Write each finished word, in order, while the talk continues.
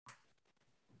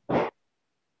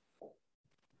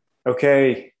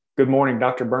Okay, good morning.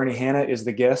 Dr. Bernie Hanna is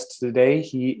the guest today.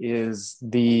 He is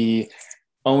the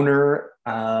owner,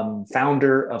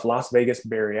 founder of Las Vegas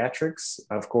Bariatrics,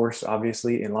 of course,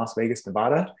 obviously in Las Vegas,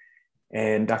 Nevada.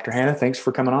 And Dr. Hanna, thanks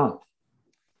for coming on.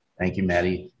 Thank you,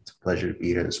 Maddie. It's a pleasure to be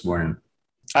here this morning.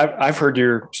 I've heard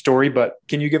your story, but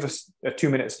can you give us a 2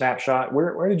 minute snapshot?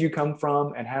 Where did you come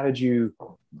from and how did you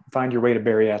find your way to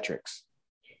bariatrics?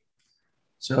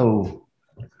 So,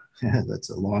 yeah, that's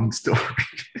a long story.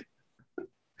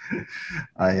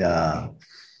 I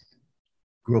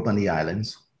grew up on the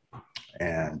islands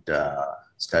and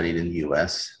studied in the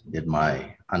US, did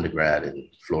my undergrad in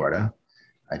Florida.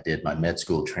 I did my med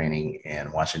school training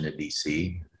in Washington,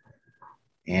 D.C.,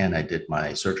 and I did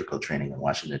my surgical training in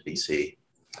Washington, D.C.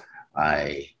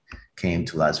 I came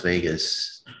to Las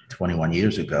Vegas 21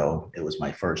 years ago. It was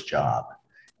my first job.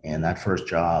 And that first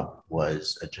job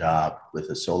was a job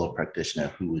with a solo practitioner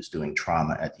who was doing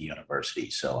trauma at the university.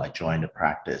 So I joined a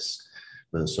practice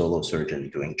with a solo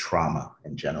surgeon doing trauma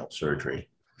and general surgery.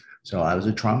 So I was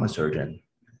a trauma surgeon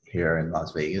here in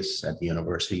Las Vegas at the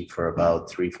university for about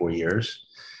 3, 4 years.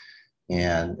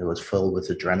 And it was filled with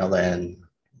adrenaline,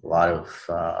 a lot of,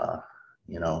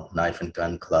 knife and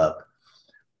gun club.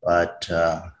 But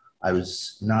I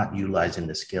was not utilizing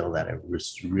the skill that I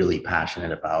was really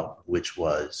passionate about, which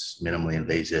was minimally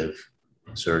invasive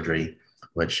surgery,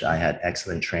 which I had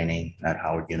excellent training at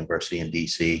Howard University in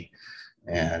DC.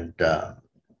 And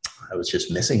I was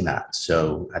just missing that.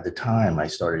 So at the time, I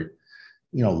started,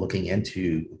 looking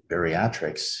into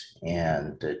bariatrics.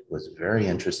 And it was very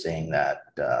interesting that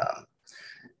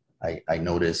I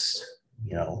noticed,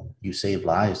 you save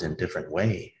lives in different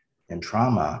way. In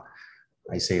trauma,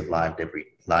 I save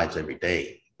lives every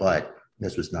day, but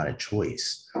this was not a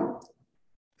choice.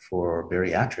 For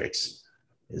bariatrics,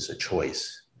 is a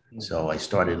choice. So I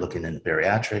started looking into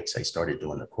bariatrics. I started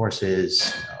doing the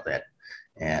courses,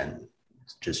 and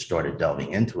just started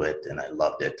delving into it, and I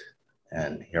loved it.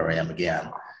 And here I am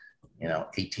again,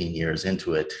 18 years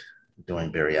into it,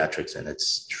 doing bariatrics, and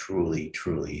it's truly,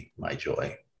 truly my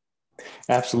joy.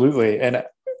 Absolutely. And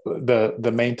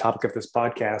the main topic of this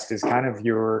podcast is kind of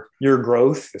your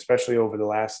growth, especially over the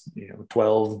last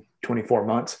 12, 24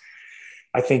 months.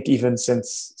 I think even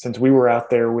since we were out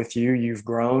there with you, you've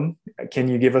grown. Can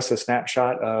you give us a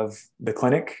snapshot of the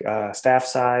clinic, staff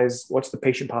size? What's the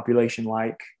patient population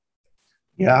like?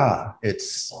 Yeah,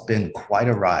 it's been quite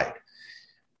a ride.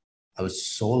 I was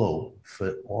solo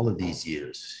for all of these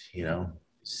years,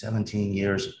 17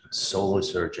 years solo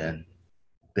surgeon,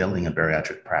 building a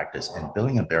bariatric practice. And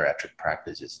building a bariatric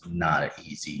practice is not an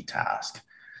easy task.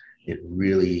 It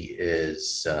really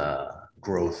is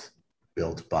growth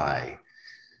built by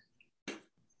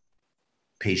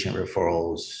patient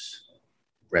referrals,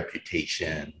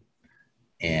 reputation.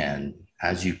 And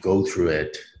as you go through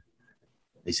it,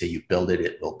 they say you build it,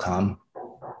 it will come.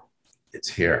 It's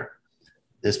here.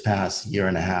 This past year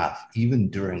and a half, even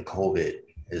during COVID,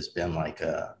 has been like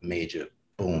a major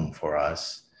boom for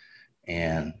us.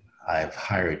 And I've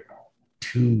hired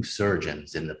 2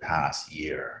 surgeons in the past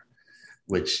year,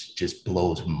 which just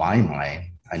blows my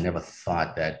mind. I never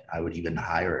thought that I would even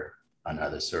hire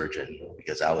another surgeon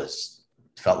because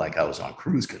felt like I was on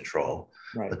cruise control,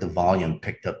 Right. but the volume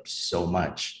picked up so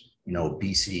much.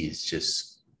 BC is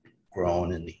just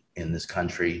grown in this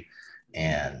country,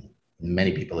 and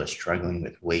many people are struggling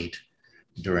with weight.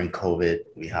 During COVID,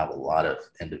 we have a lot of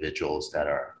individuals that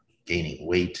are gaining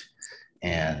weight,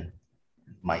 and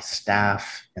my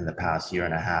staff in the past year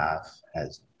and a half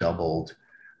has doubled.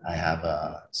 I have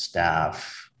a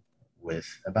staff with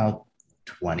about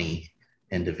 20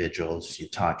 individuals. You're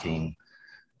talking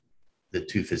the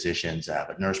 2 physicians. I have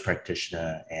a nurse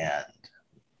practitioner and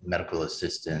medical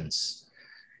assistants,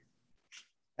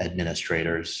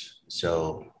 administrators.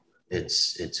 So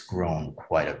it's grown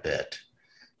quite a bit.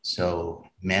 So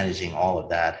managing all of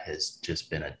that has just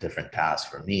been a different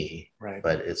task for me, Right.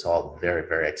 but it's all very,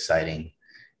 very exciting.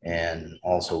 And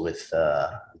also with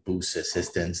Boost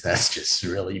Assistance, that's just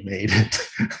really made it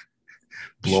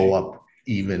blow up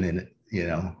even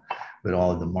with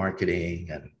all of the marketing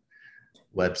and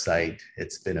website.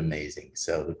 It's been amazing.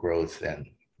 So the growth and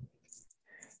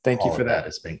Thank you all for of that that.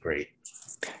 has been great.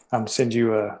 Send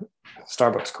you a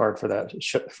Starbucks card for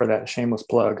that shameless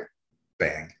plug.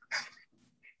 Bang.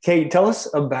 Kate, tell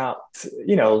us about,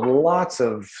 lots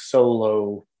of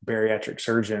solo bariatric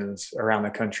surgeons around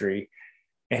the country.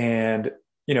 And,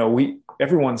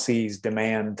 everyone sees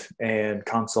demand and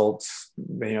consults,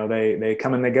 they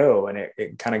come and they go, and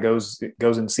it kind of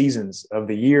goes in seasons of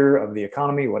the year, of the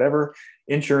economy, whatever,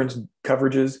 insurance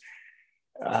coverages.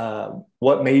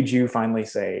 What made you finally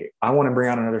say, I want to bring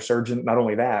on another surgeon? Not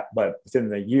only that, but within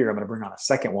the year, I'm going to bring on a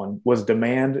second one. Was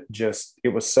demand just, it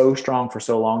was so strong for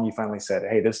so long, you finally said,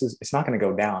 hey, it's not going to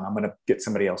go down. I'm going to get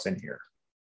somebody else in here.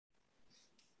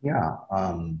 Yeah,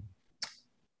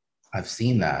 I've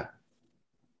seen that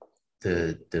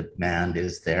the demand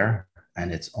is there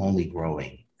and it's only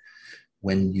growing.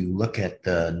 When you look at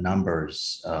the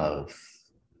numbers of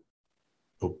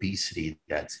obesity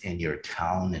that's in your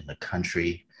town, in the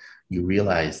country, you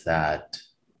realize that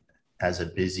as a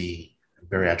busy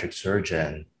bariatric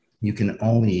surgeon, you can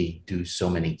only do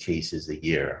so many cases a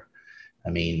year.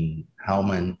 I mean, how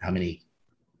many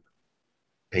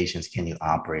patients can you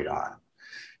operate on?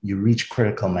 You reach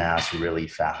critical mass really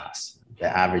fast.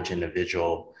 The average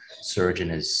individual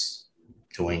surgeon is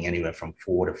doing anywhere from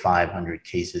 400 to 500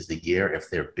 cases a year if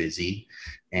they're busy.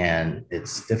 And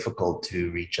it's difficult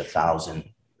to reach 1,000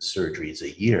 surgeries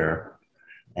a year.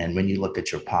 And when you look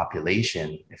at your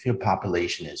population, if your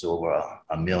population is over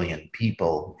a million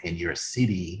people in your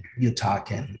city, you're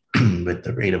talking with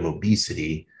the rate of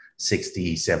obesity,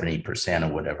 60, 70%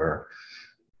 or whatever,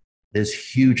 there's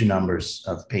huge numbers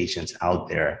of patients out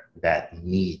there that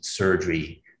need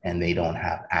surgery and they don't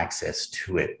have access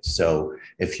to it. So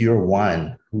if you're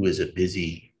one who is a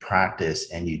busy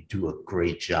practice and you do a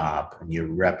great job and your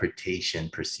reputation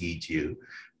precedes you,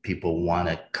 people want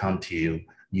to come to you,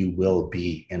 you will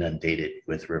be inundated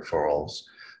with referrals.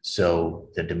 So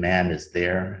the demand is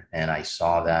there. And I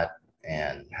saw that,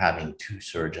 and having 2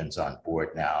 surgeons on board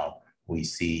now, we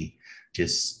see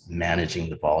just managing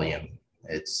the volume.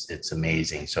 It's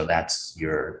amazing. So that's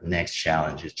your next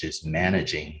challenge, is just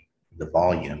managing the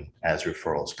volume as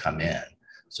referrals come in.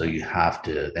 So you have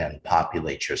to then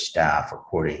populate your staff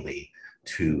accordingly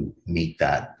to meet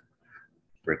that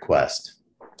request.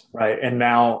 Right. And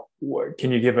now,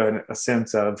 can you give a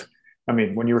sense of, I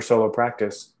mean, when you were solo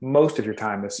practice, most of your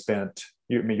time is spent,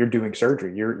 I mean, you're doing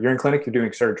surgery, you're in clinic, you're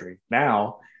doing surgery.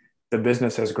 Now the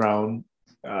business has grown.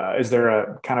 Is there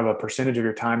a kind of a percentage of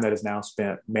your time that is now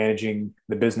spent managing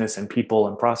the business and people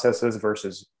and processes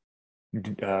versus,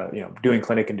 doing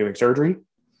clinic and doing surgery?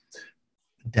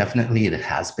 Definitely, it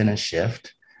has been a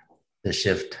shift. The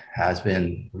shift has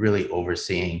been really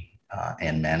overseeing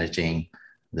and managing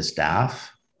the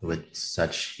staff with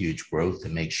such huge growth to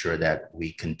make sure that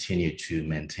we continue to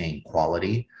maintain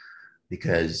quality.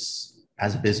 Because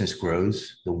as a business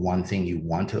grows, the one thing you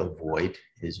want to avoid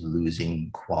is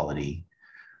losing quality,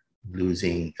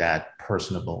 losing that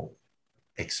personable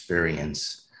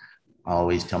experience. I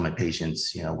always tell my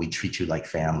patients, we treat you like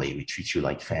family. We treat you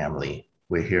like family.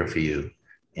 We're here for you.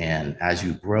 And as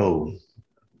you grow,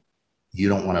 you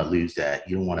don't want to lose that.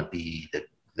 You don't want to be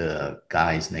the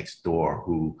guys next door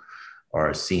who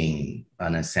are seeing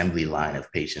an assembly line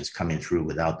of patients coming through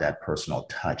without that personal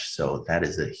touch. So that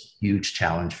is a huge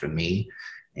challenge for me.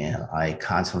 And I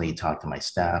constantly talk to my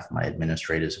staff, my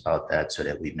administrators about that, so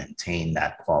that we maintain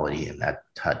that quality and that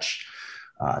touch,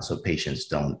 so patients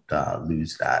don't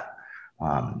lose that.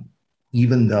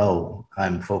 Even though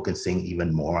I'm focusing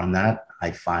even more on that,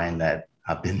 I find that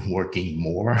I've been working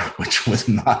more, which was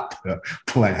not the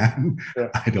plan. Yeah.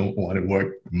 I don't want to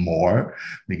work more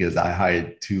because I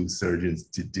hired 2 surgeons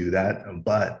to do that.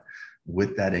 But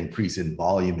with that increase in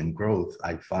volume and growth,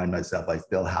 I find myself, I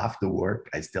still have to work.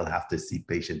 I still have to see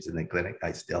patients in the clinic.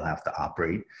 I still have to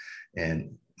operate.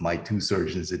 And my 2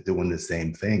 surgeons are doing the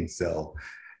same thing. So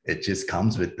it just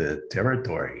comes with the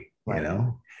territory, Right.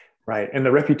 Right. And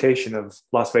the reputation of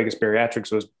Las Vegas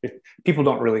Bariatrics was, people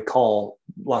don't really call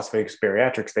Las Vegas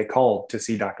Bariatrics, they call to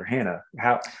see Dr. Hanna.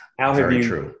 How have you,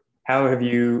 true. How do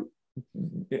you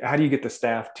get the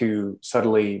staff to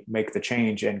subtly make the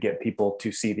change and get people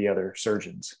to see the other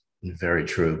surgeons? Very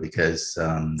true, because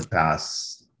the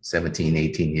past 17,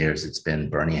 18 years, it's been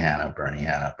Bernie Hanna, Bernie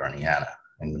Hanna, Bernie Hanna.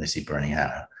 I'm going to see Bernie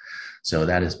Hanna. So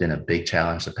that has been a big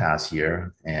challenge the past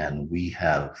year. And we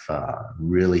have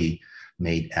really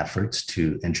made efforts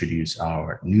to introduce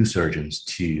our new surgeons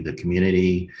to the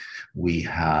community. We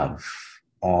have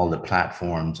all the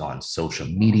platforms on social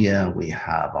media. We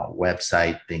have our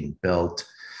website being built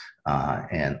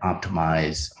and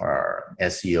optimize. Our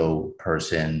SEO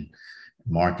person,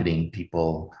 marketing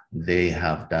people, they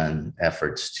have done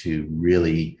efforts to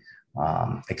really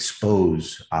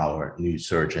expose our new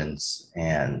surgeons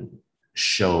and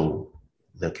show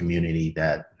the community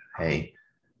that, hey,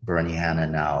 Bernie Hanna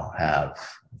now have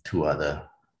 2 other,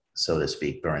 so to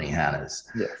speak, Bernie Hannas.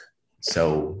 Yes.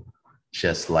 So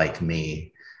just like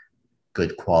me,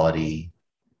 good quality,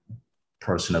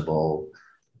 personable,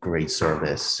 great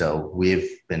service. So we've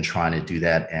been trying to do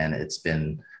that, and it's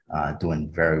been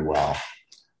doing very well.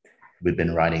 we've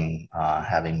been writing,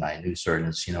 having my new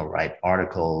surgeons, write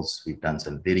articles. We've done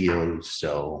some videos.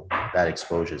 So that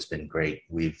exposure has been great.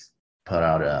 We've put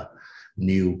out a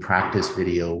new practice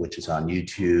video, which is on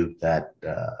YouTube, that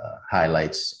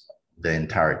highlights the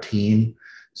entire team.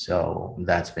 So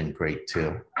that's been great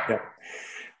too. Yeah.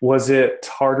 Was it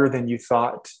harder than you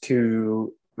thought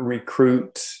to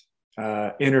recruit,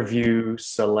 interview,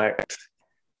 select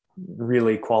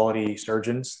really quality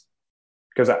surgeons?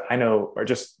 Because I know, or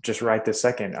just right this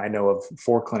second, I know of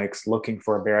 4 clinics looking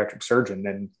for a bariatric surgeon,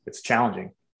 and it's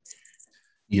challenging.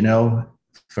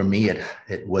 For me,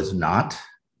 it was not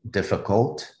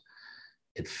difficult.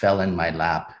 It fell in my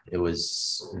lap. It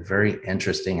was very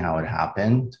interesting how it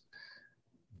happened.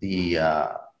 The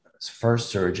first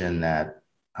surgeon that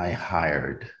I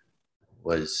hired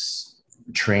was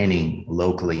training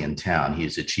locally in town. He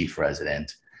was a chief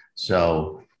resident.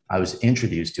 So I was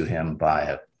introduced to him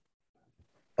by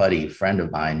a friend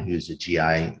of mine who's a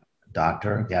GI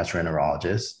doctor,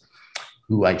 gastroenterologist,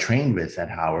 who I trained with at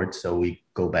Howard. So we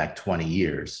go back 20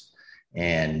 years.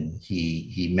 And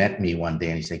he met me one day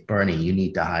and he's like, Bernie, you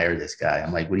need to hire this guy.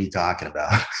 I'm like, what are you talking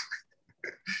about?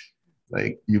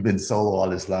 Like, you've been solo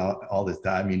all this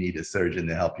time. You need a surgeon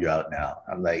to help you out now.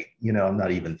 I'm like, I'm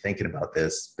not even thinking about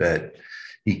this. But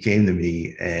he came to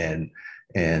me and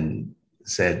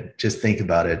said, just think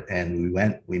about it. And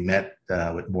we met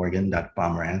with Morgan, Dr.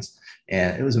 Pomerantz,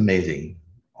 and it was amazing.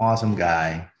 Awesome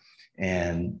guy.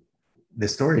 And the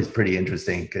story is pretty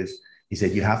interesting because he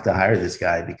said, you have to hire this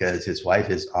guy because his wife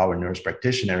is our nurse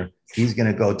practitioner. He's going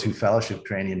to go to fellowship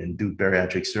training and do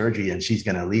bariatric surgery, and she's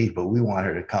going to leave, but we want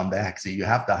her to come back. So you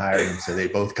have to hire him so they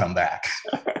both come back.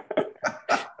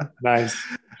 Nice.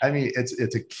 I mean,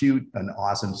 it's a cute and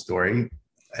awesome story,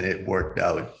 and it worked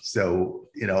out. So,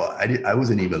 I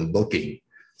wasn't even looking.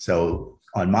 So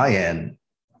on my end,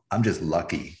 I'm just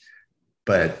lucky.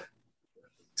 But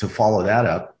to follow that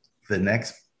up, the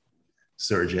next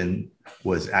surgeon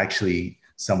was actually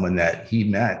someone that he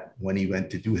met when he went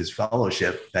to do his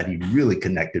fellowship that he really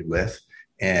connected with,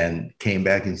 and came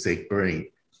back and said, Bernie,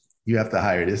 you have to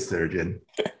hire this surgeon,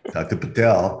 Dr.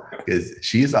 Patel, because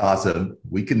she's awesome.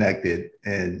 We connected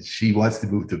and she wants to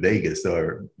move to Vegas.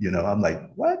 Or, I'm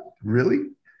like, what? Really?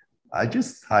 I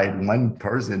just hired one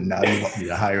person. Now you want me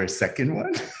to hire a second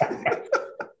one?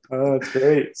 Oh, that's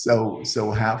great.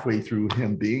 So halfway through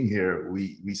him being here,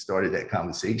 we started that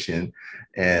conversation,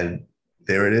 and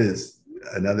there it is,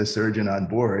 another surgeon on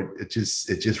board. It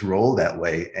just rolled that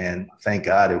way, and thank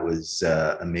God it was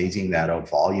amazing that our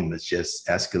volume was just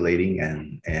escalating,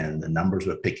 and the numbers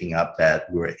were picking up,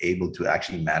 that we were able to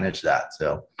actually manage that.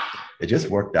 So it just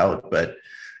worked out. But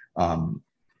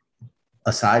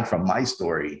aside from my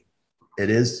story, it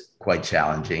is quite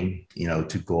challenging,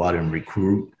 to go out and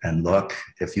recruit and look.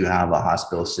 If you have a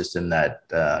hospital system that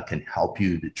can help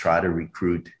you to try to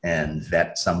recruit and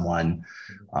vet someone,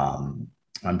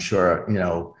 I'm sure,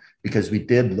 because we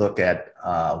did look at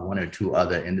 1 or 2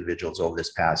 other individuals over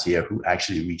this past year who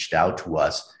actually reached out to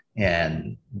us,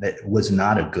 and that was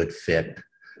not a good fit.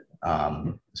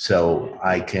 So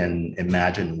I can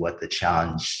imagine what the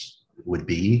challenge would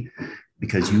be,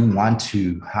 because you want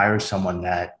to hire someone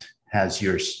that has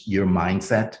your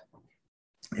mindset,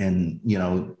 and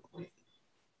you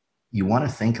want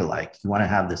to think alike. You want to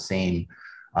have the same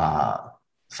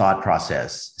thought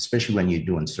process, especially when you're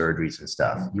doing surgeries and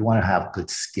stuff. You want to have good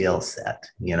skill set,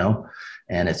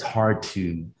 and it's hard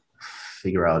to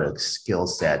figure out a skill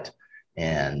set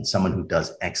and someone who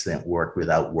does excellent work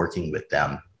without working with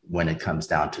them when it comes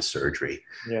down to surgery.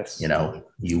 Yes.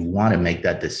 You want to make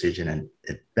that decision, and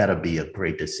it better be a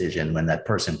great decision when that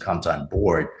person comes on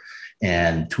board.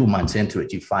 And 2 months into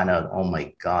it, you find out, oh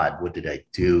my God, what did I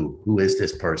do? Who is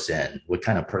this person? What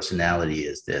kind of personality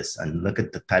is this? And look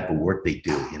at the type of work they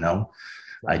do,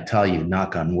 I tell you,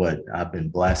 knock on wood, I've been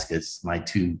blessed because my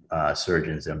 2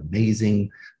 surgeons are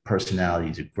amazing.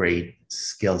 Personalities are great.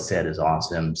 Skill set is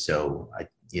awesome. So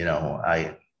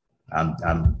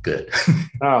I'm good.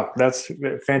 Oh, that's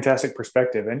a fantastic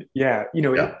perspective. And yeah,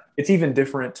 it's even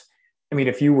different. I mean,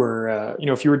 if you were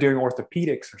doing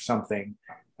orthopedics or something,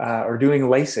 or doing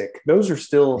LASIK, those are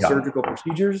still surgical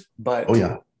procedures, but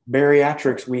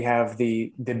bariatrics, we have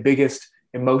the biggest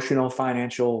emotional,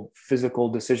 financial, physical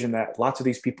decision that lots of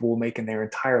these people will make in their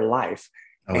entire life.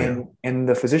 And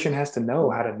the physician has to know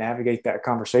how to navigate that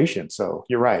conversation. So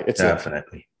you're right. It's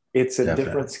Definitely. a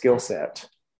different skill set.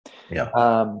 Yeah.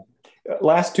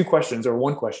 Last 2 questions, or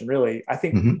 1 question, really. I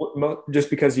think just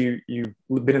because you've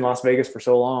been in Las Vegas for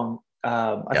so long,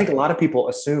 I think a lot of people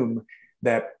assume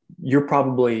that you're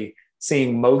probably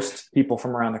seeing most people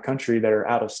from around the country that are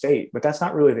out of state, but that's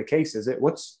not really the case, is it?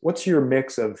 What's your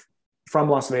mix of from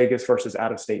Las Vegas versus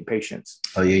out of state patients?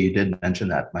 Oh yeah, you did mention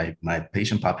that. My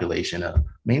patient population are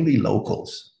mainly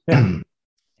locals Yeah.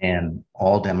 and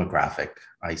all demographic.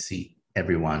 I see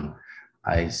everyone.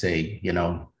 I say,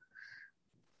 I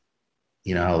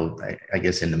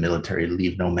guess in the military,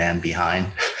 leave no man behind.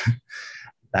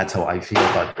 That's how I feel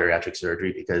about bariatric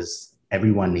surgery because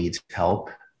everyone needs help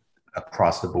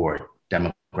across the board,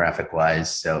 demographic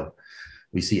wise. So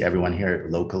we see everyone here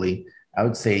locally. I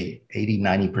would say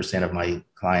 80-90% of my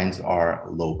clients are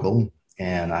local,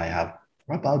 and I have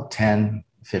about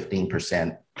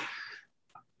 10-15%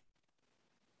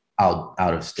 out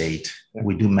of state. Yeah.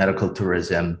 We do medical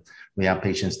tourism. We have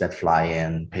patients that fly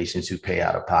in, patients who pay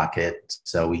out of pocket.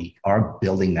 So we are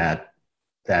building that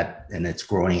and it's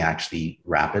growing actually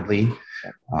rapidly.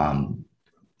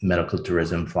 Medical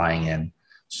tourism flying in.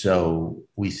 So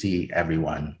we see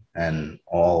everyone and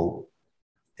all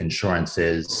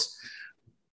insurances.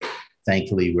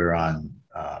 Thankfully, we're on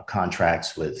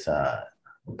contracts with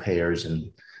payers,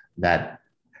 and that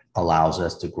allows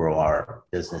us to grow our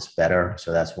business better.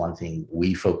 So that's one thing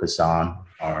we focus on,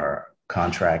 our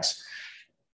contracts.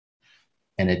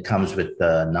 And it comes with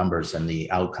the numbers and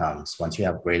the outcomes. Once you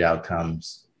have great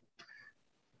outcomes,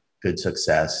 good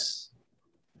success,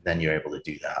 then you're able to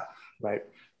do that. Right.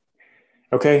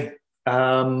 Okay.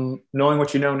 Knowing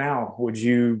what you know now, would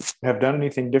you have done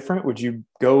anything different? Would you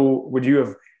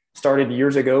have started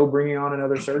years ago bringing on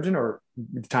another surgeon, or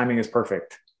the timing is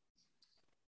perfect?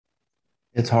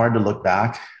 It's hard to look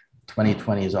back.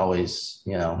 2020 is always,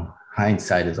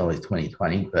 hindsight is always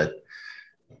 2020, but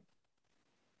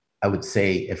I would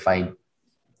say if I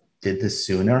did this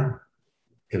sooner,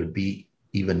 it would be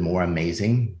even more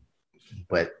amazing,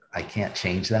 but I can't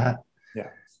change that. Yeah.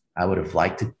 I would have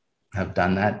liked to have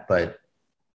done that, but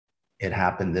it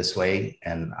happened this way.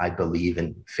 And I believe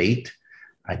in fate.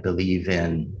 I believe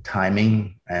in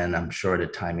timing, and I'm sure the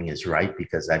timing is right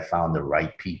because I found the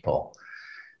right people.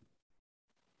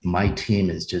 My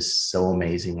team is just so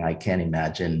amazing. I can't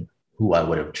imagine who I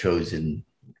would have chosen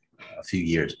a few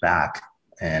years back,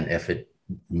 and if it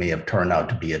may have turned out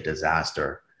to be a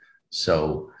disaster.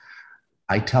 So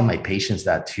I tell my patients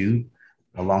that too,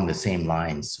 along the same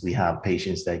lines. We have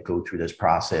patients that go through this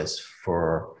process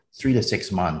for 3 to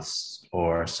 6 months,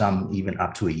 or some even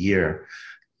up to a year,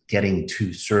 getting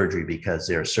to surgery because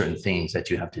there are certain things that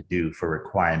you have to do for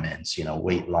requirements,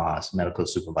 weight loss, medical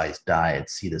supervised diet,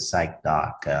 see the psych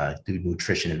doc, do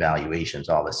nutrition evaluations,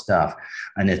 all this stuff.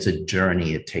 And it's a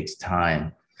journey. It takes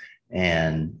time.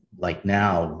 And like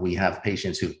now we have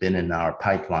patients who've been in our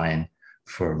pipeline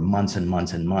for months and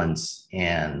months and months.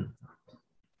 And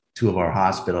 2 of our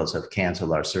hospitals have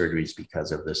canceled our surgeries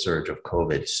because of the surge of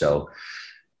COVID. So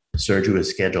surgery was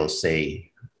scheduled, say,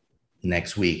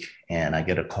 next week, and I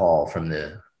get a call from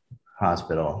the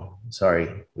hospital.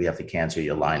 Sorry, we have to cancel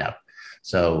your lineup.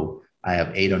 So I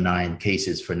have 8 or 9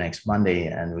 cases for next Monday,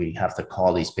 and we have to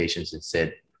call these patients and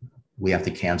said, we have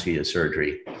to cancel your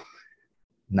surgery.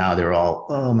 Now they're all,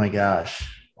 oh my gosh,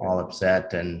 all upset.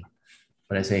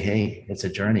 But I say, hey, it's a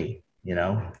journey,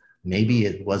 maybe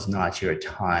it was not your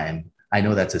time. I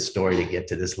know that's a story to get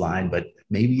to this line, but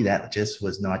maybe that just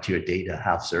was not your day to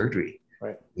have surgery,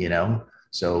 right?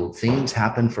 So things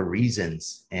happen for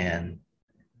reasons, and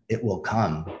it will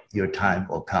come. Your time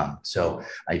will come. So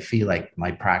I feel like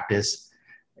my practice,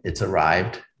 it's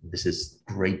arrived. This is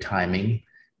great timing.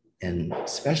 And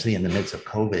especially in the midst of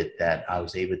COVID, that I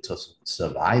was able to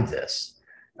survive this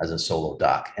as a solo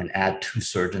doc and add 2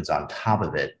 surgeons on top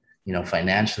of it.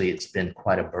 Financially, it's been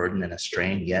quite a burden and a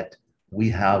strain, yet we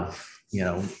have,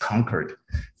 conquered,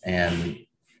 and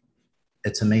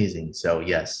it's amazing. So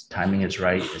yes, timing is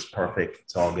right. It's perfect.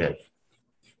 It's all good.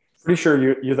 Pretty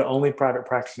sure you're the only private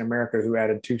practice in America who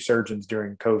added 2 surgeons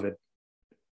during COVID.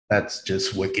 That's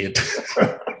just wicked.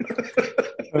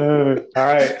 All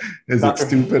right. Is it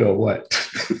stupid or what?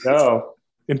 No,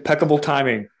 impeccable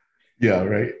timing. Yeah,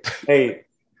 right. Hey,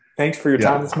 thanks for your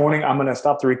time this morning. I'm going to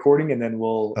stop the recording and then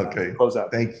we'll close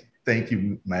up. Thank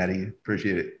you, Maddie.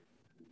 Appreciate it.